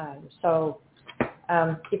all the time. So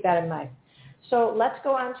keep that in mind. So let's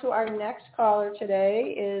go on to our next caller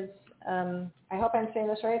today is, I hope I'm saying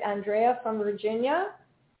this right, Andrea from Virginia.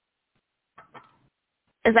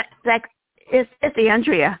 Is that it's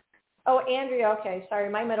Andrea. Oh, Andrea. Okay, sorry.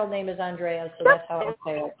 My middle name is Andrea, so that's how I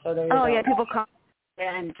say it. So there you go. Yeah, people call me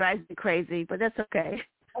and it drives me crazy, but that's okay.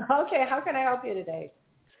 Okay, how can I help you today?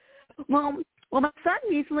 Well, my son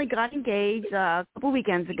recently got engaged a couple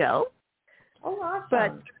weekends ago. Oh, awesome.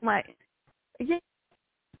 But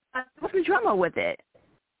I was some drama with it.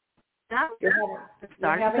 You're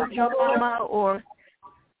having trouble drama or.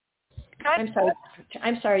 I'm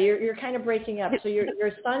sorry. You're kind of breaking up. So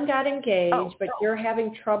your son got engaged, but you're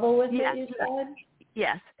having trouble with it, you said?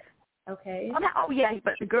 Yes. Okay. Oh, yeah,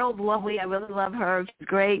 but the girl's lovely. I really love her. She's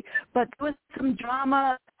great. But there was some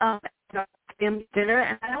drama at our family dinner,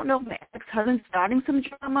 and I don't know if my ex-husband's starting some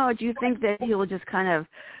drama, or do you think that he will just kind of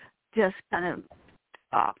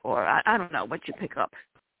stop, or I don't know what you pick up.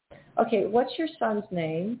 Okay, what's your son's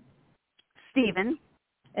name? Stephen.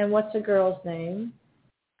 And what's the girl's name?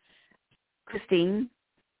 Christine.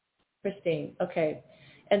 Okay.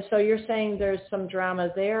 And so you're saying there's some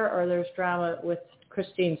drama there, or there's drama with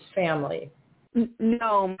Christine's family?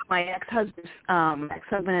 No, my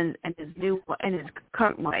ex-husband and his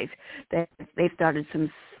current wife, they started some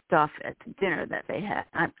stuff at the dinner that they had.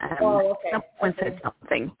 Okay. Someone said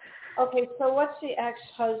something. Okay, so what's the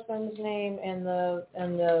ex-husband's name and the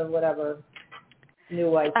whatever new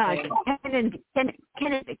wife's name? Ken and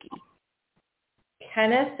Vicky.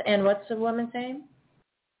 Kenneth, and what's the woman's name?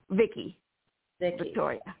 Vicky.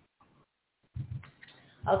 Victoria.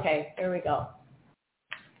 Okay, here we go.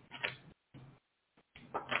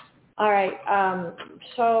 All right.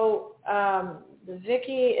 So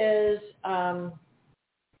Vicky is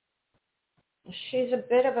she's a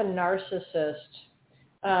bit of a narcissist.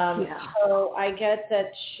 So I get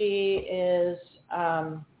that she is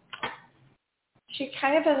she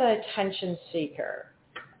kind of is an attention seeker.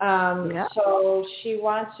 So she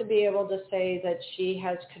wants to be able to say that she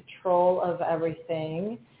has control of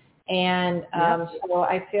everything. And so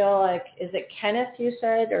I feel like, is it Kenneth you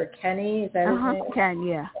said, or Kenny? Is that his name? Ken,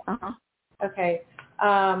 yeah. Okay.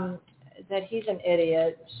 That he's an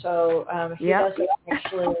idiot, so he doesn't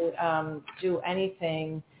actually do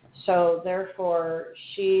anything. So therefore,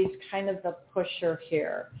 she's kind of the pusher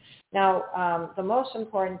here. Now, the most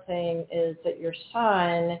important thing is that your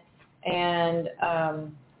son and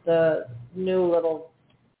the new little,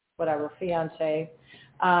 whatever, fiance,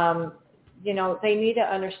 they need to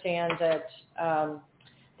understand that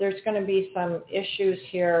there's going to be some issues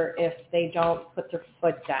here if they don't put their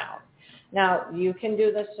foot down. Now, you can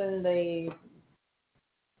do this in the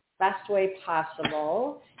best way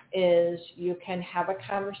possible, is you can have a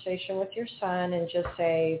conversation with your son and just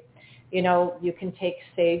say, you can take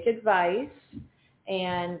sage advice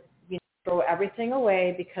and throw everything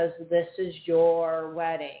away because this is your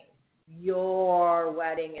wedding. Your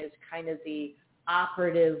wedding is kind of the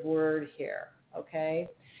operative word here, okay?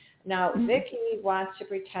 Now, Vicky wants to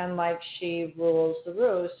pretend like she rules the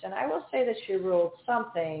roost, and I will say that she rules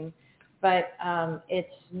something, but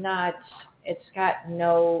it's got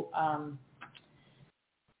no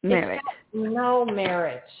merit. No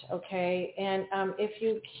merit, okay? And if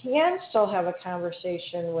you can still have a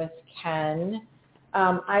conversation with Ken,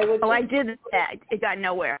 I would... I did that. It got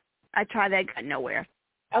nowhere. I tried that. It got nowhere.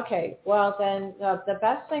 Okay, well then the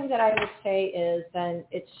best thing that I would say is then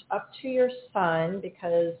it's up to your son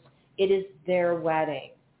because it is their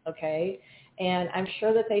wedding, okay? And I'm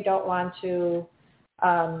sure that they don't want to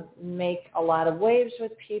make a lot of waves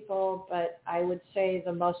with people, but I would say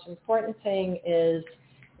the most important thing is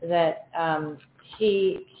that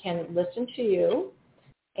he can listen to you,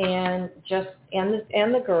 and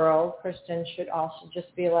the girl, Kristen, should also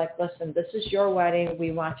just be like, listen, this is your wedding.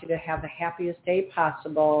 We want you to have the happiest day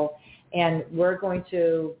possible, and we're going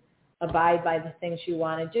to abide by the things you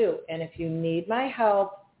want to do. And if you need my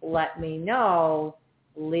help, let me know.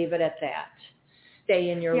 Leave it at that. Stay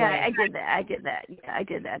in your lane. Yeah, I did that. Yeah, I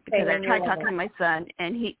did that because I tried talking to my son,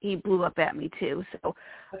 and he blew up at me too. So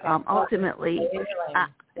ultimately,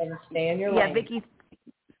 stay in your lane. Vicky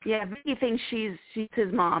thinks she's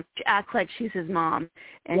his mom. She acts like she's his mom,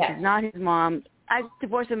 and she's not his mom. I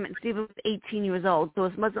divorced him, and Stephen was 18 years old, so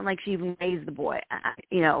it wasn't like she even raised the boy,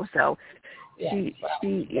 So she.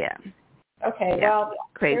 Okay, yeah. well,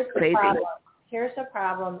 crazy. Here's the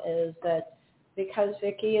problem is that because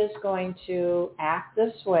Vicky is going to act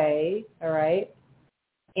this way, all right,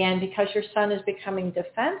 and because your son is becoming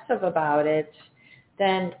defensive about it,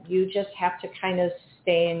 then you just have to kind of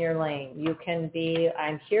stay in your lane. You can be,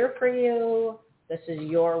 I'm here for you. This is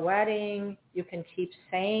your wedding. You can keep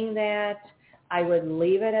saying that. I would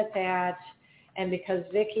leave it at that. And because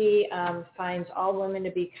Vicky finds all women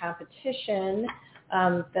to be competition,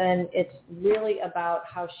 then it's really about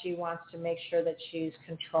how she wants to make sure that she's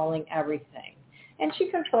controlling everything. And she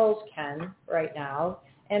controls Ken right now.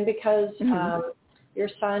 And because your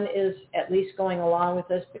son is at least going along with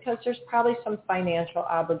this, because there's probably some financial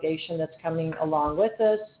obligation that's coming along with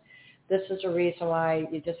this, this is a reason why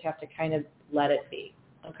you just have to kind of let it be.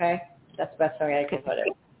 Okay? That's the best way I can put it.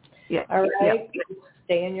 Yeah. All right? Yeah.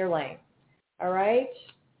 Stay in your lane. All right?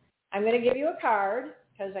 I'm going to give you a card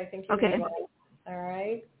because I think you need one. All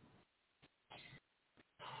right?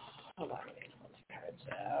 Hold on. Let me pull the cards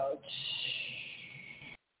out.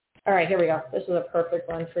 All right, here we go. This is a perfect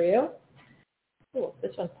one for you. Oh,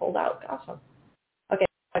 this one pulled out. Awesome. Okay,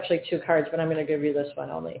 actually two cards, but I'm going to give you this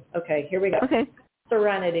one only. Okay, here we go. Okay.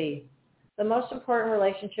 Serenity. The most important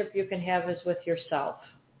relationship you can have is with yourself.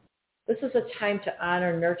 This is a time to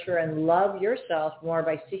honor, nurture, and love yourself more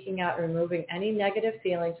by seeking out and removing any negative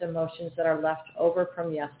feelings and emotions that are left over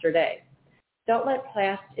from yesterday. Don't let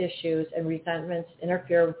past issues and resentments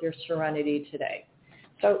interfere with your serenity today.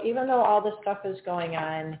 So even though all this stuff is going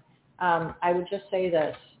on, I would just say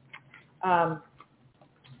this.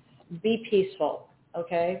 Be peaceful,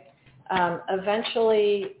 okay?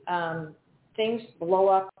 Eventually, things blow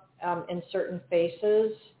up in certain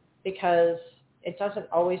phases because it doesn't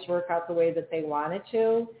always work out the way that they want it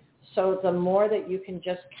to. So the more that you can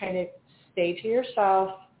just kind of stay to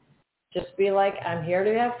yourself, just be like, I'm here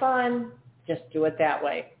to have fun, just do it that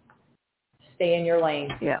way. Stay in your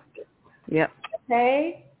lane. Yeah. Yep.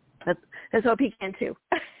 Okay? Let's hope he can too.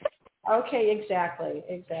 Okay, exactly.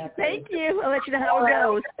 Thank you. I'll let you know how it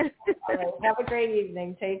goes. All right. Have a great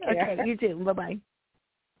evening. Take care. Okay, you too. Bye-bye.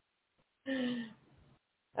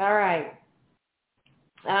 All right.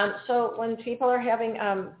 So when people are having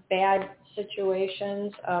bad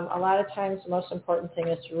situations, a lot of times the most important thing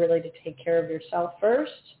is to take care of yourself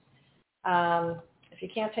first. If you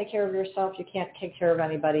can't take care of yourself, you can't take care of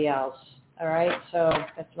anybody else. All right? So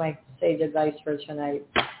that's my sage advice for tonight.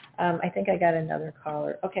 I think I got another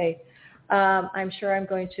caller. Okay. I'm sure I'm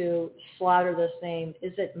going to slaughter this name.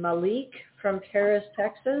 Is it Malik from Paris,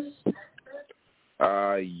 Texas?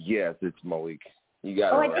 Yes, it's Malik. You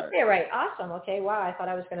got it right. I did say it right. Awesome. Okay. Wow. I thought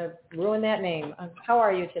I was going to ruin that name. How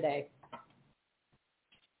are you today?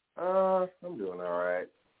 I'm doing all right.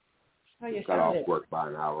 Oh, you got off work about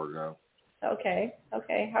an hour ago. Okay.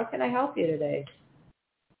 How can I help you today?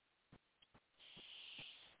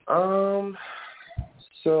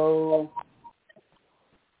 So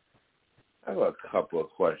I have a couple of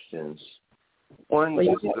questions. One, well,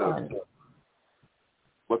 you get one.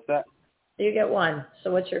 What's that? You get one.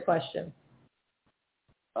 So what's your question?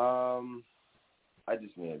 I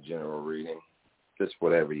just need a general reading. Just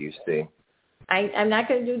whatever you see. I'm not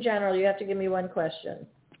going to do general. You have to give me one question.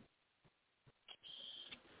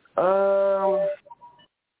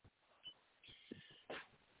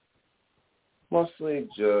 Mostly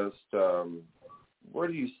just where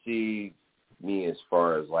do you see me as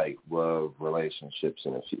far as like love relationships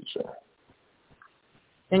in the future?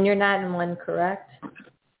 And you're not in one, correct?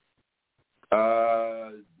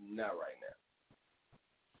 Not right now.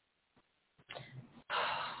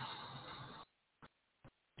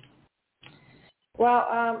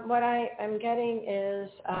 Well, what I'm getting is,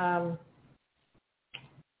 I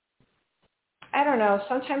don't know,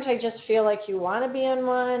 sometimes I just feel like you want to be in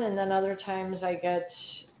one, and then other times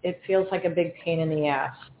it feels like a big pain in the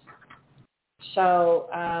ass. So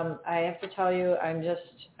I have to tell you,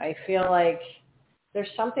 I feel like there's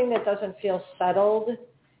something that doesn't feel settled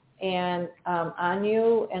and on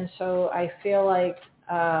you, and so I feel like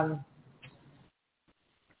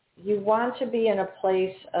you want to be in a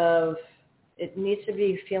place of, it needs to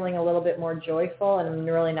be feeling a little bit more joyful, and I'm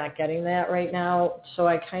really not getting that right now. So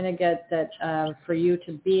I kind of get that for you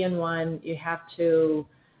to be in one, you have to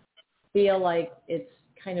feel like it's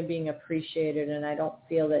kind of being appreciated, and I don't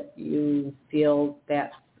feel that you feel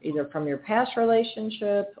that either from your past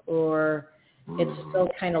relationship or it's still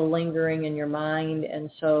kind of lingering in your mind,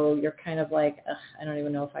 and so you're kind of like, I don't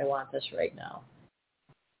even know if I want this right now.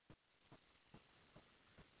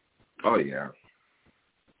 Oh, yeah.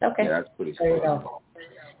 Okay. Yeah, that's pretty There you strong.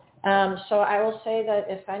 go. So I will say that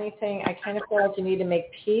if anything, I kind of feel like you need to make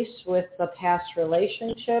peace with the past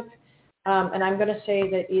relationship. And I'm going to say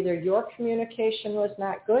that either your communication was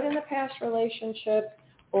not good in the past relationship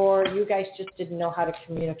or you guys just didn't know how to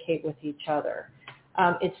communicate with each other.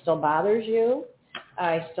 It still bothers you.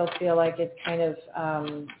 I still feel like it kind of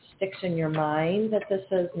sticks in your mind that this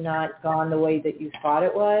has not gone the way that you thought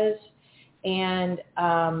it was. And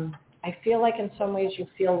I feel like in some ways you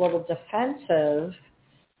feel a little defensive,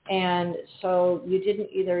 and so you didn't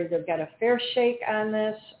either get a fair shake on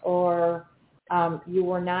this, or you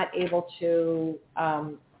were not able to,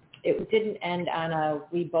 it didn't end on a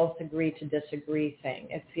we both agree to disagree thing.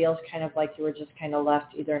 It feels kind of like you were just kind of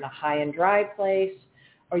left either in a high and dry place,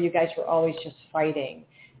 or you guys were always just fighting,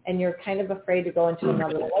 and you're kind of afraid to go into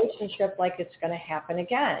another relationship like it's going to happen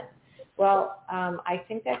again. Well, I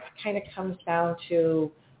think that kind of comes down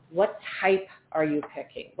to what type are you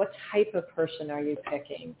picking? What type of person are you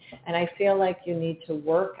picking? And I feel like you need to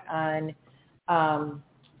work on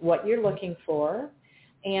what you're looking for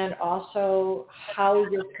and also how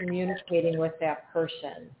you're communicating with that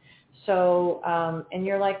person. So, and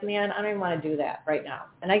you're like, man, I don't even want to do that right now.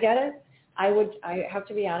 And I get it. I have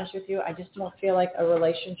to be honest with you. I just don't feel like a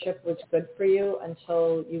relationship was good for you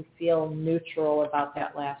until you feel neutral about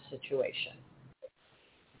that last situation.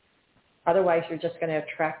 Otherwise, you're just going to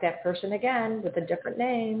attract that person again with a different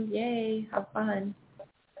name. Yay, have fun.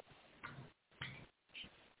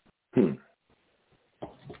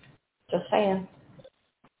 Just saying.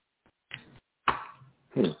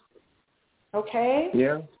 Okay?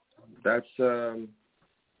 Yeah, that's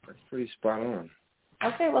pretty spot on.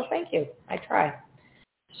 Okay, well, thank you. I try.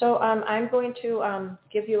 So I'm going to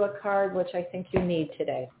give you a card which I think you need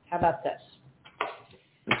today. How about this?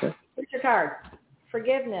 Okay. Here's your card.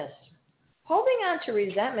 Forgiveness. Holding on to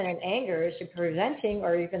resentment and anger is preventing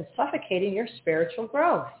or even suffocating your spiritual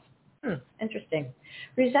growth. Interesting.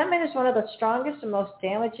 Resentment is one of the strongest and most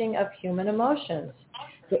damaging of human emotions.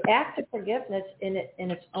 The act of forgiveness in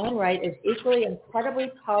its own right is equally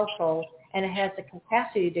incredibly powerful, and it has the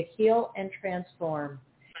capacity to heal and transform.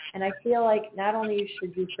 And I feel like not only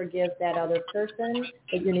should you forgive that other person,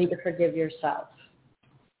 but you need to forgive yourself.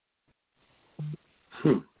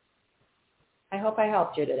 I hope I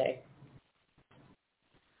helped you today.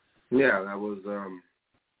 Yeah, that was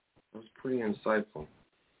pretty insightful.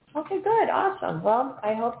 Okay, good. Awesome. Well,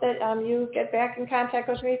 I hope that you get back in contact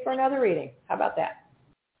with me for another reading. How about that?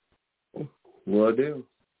 Will do.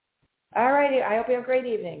 All righty. I hope you have a great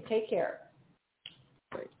evening. Take care.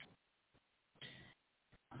 Thanks.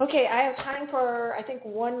 Okay, I have time for, I think,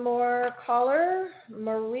 one more caller.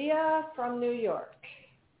 Maria from New York.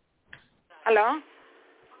 Hello?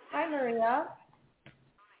 Hi, Maria.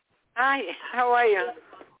 Hi, how are you?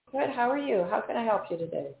 Good. How are you? How can I help you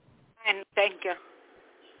today? Fine, thank you.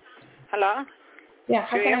 Hello? Yeah,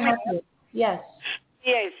 how can I help you? Yes.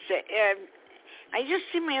 Yes, I just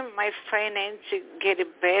see my finance get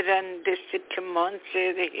better in this 2 months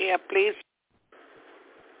here, please.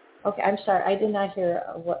 Okay, I'm sorry. I did not hear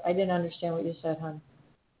I didn't understand what you said, hon.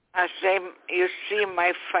 I say, you see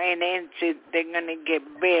my finances, they're going to get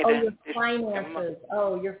better. Oh, your finances.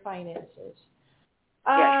 Oh, your finances.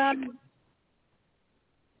 Yes.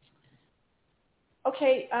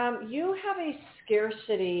 Okay, you have a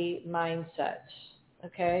scarcity mindset,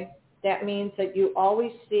 okay? That means that you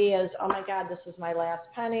always see as, oh, my God, this is my last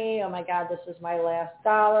penny. Oh, my God, this is my last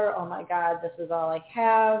dollar. Oh, my God, this is all I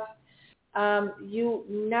have. You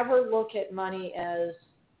never look at money as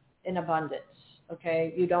in abundance,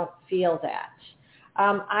 okay? You don't feel that.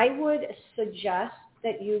 I would suggest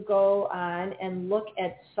that you go on and look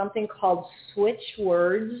at something called switch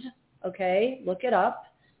words, okay? Look it up.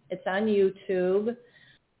 It's on YouTube.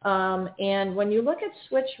 And when you look at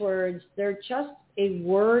switch words, they're just a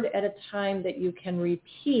word at a time that you can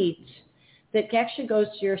repeat that actually goes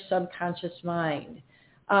to your subconscious mind.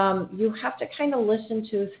 You have to kind of listen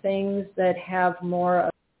to things that have more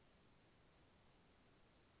of...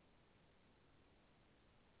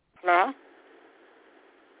 Hello?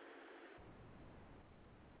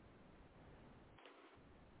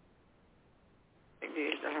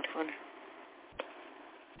 telephone.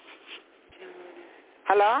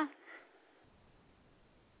 Hello?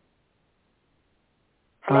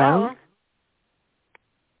 Hello?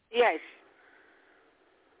 Yes.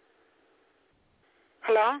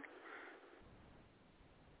 Hello?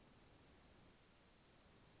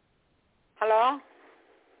 Hello?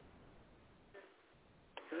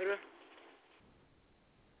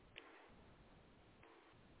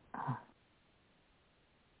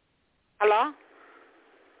 Hello?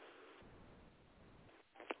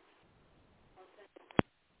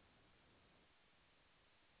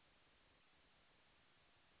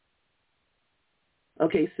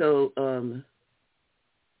 Okay, so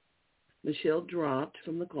Michelle dropped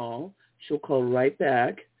from the call. She'll call right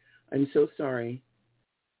back. I'm so sorry.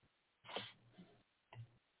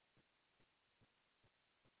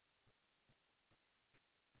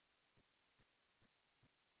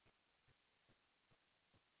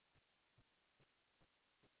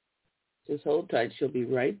 Just hold tight. She'll be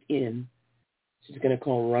right in. She's going to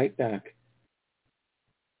call right back.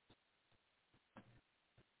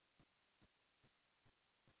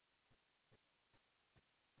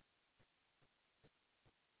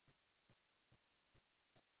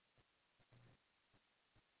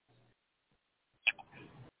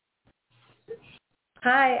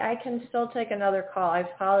 Hi, I can still take another call. I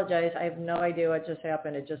apologize. I have no idea what just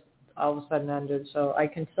happened. It just all of a sudden ended. So I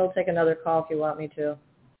can still take another call if you want me to.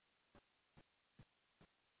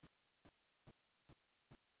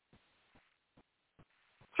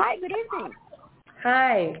 Hi, good evening.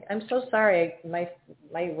 Hi, I'm so sorry. My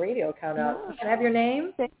radio cut out. Can I have your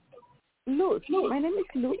name? Lou. My name is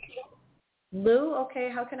Lou. Lou? Okay,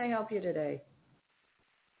 how can I help you today?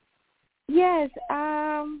 Yes,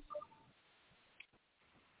 I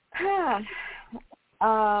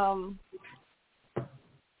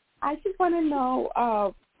just want to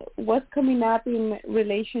know what's coming up in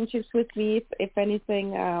relationships with me, if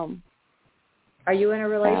anything. Are you in a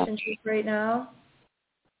relationship right now?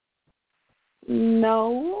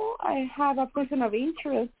 No, I have a person of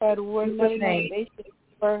interest, but we're not in a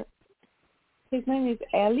relationship. His name is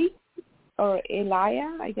Eli, or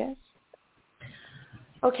Elia, I guess.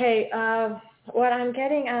 Okay, what I'm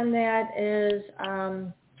getting on that is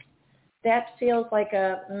that feels like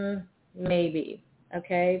a maybe,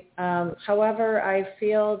 okay? However, I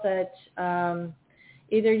feel that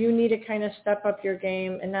either you need to kind of step up your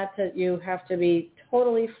game, and not that you have to be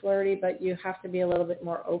totally flirty, but you have to be a little bit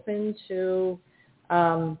more open to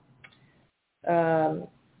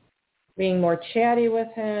being more chatty with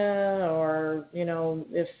him, or, you know,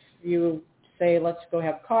 if you say, let's go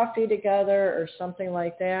have coffee together or something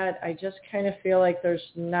like that. I just kind of feel like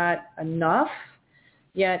there's not enough,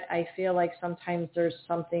 yet I feel like sometimes there's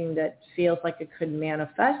something that feels like it could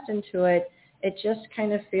manifest into it. It just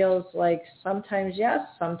kind of feels like sometimes yes,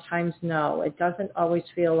 sometimes no. It doesn't always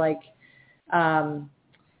feel like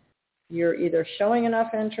you're either showing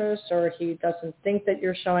enough interest or he doesn't think that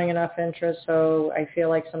you're showing enough interest. So I feel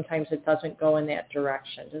like sometimes it doesn't go in that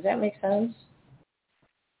direction. Does that make sense?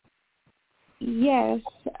 Yes.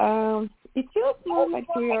 It feels more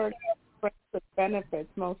like we are friends with benefits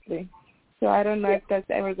mostly. So I don't know if that's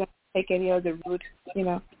ever going to take any other route, you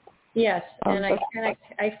know. Yes, and I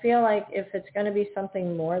feel like if it's going to be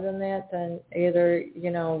something more than that, then either,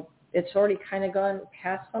 you know, it's already kind of gone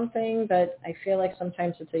past something, but I feel like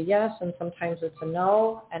sometimes it's a yes and sometimes it's a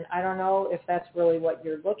no, and I don't know if that's really what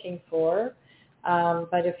you're looking for.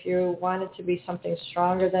 But if you want it to be something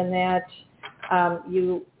stronger than that,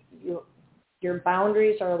 your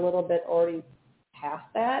boundaries are a little bit already past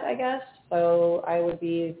that, I guess. So I would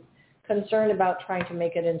be concerned about trying to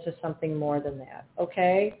make it into something more than that,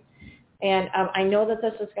 okay? And I know that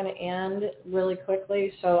this is going to end really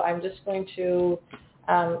quickly, so I'm just going to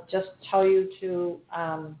just tell you to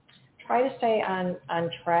try to stay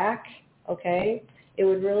on track, okay? It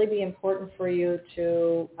would really be important for you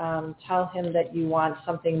to tell him that you want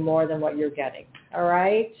something more than what you're getting, all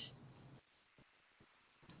right?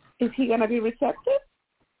 Is he going to be receptive?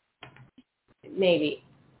 Maybe.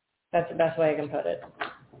 That's the best way I can put it.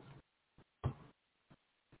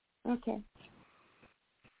 Okay.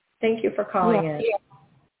 Thank you for calling in.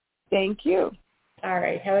 Thank you. All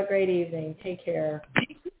right. Have a great evening. Take care.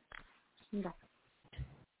 Bye.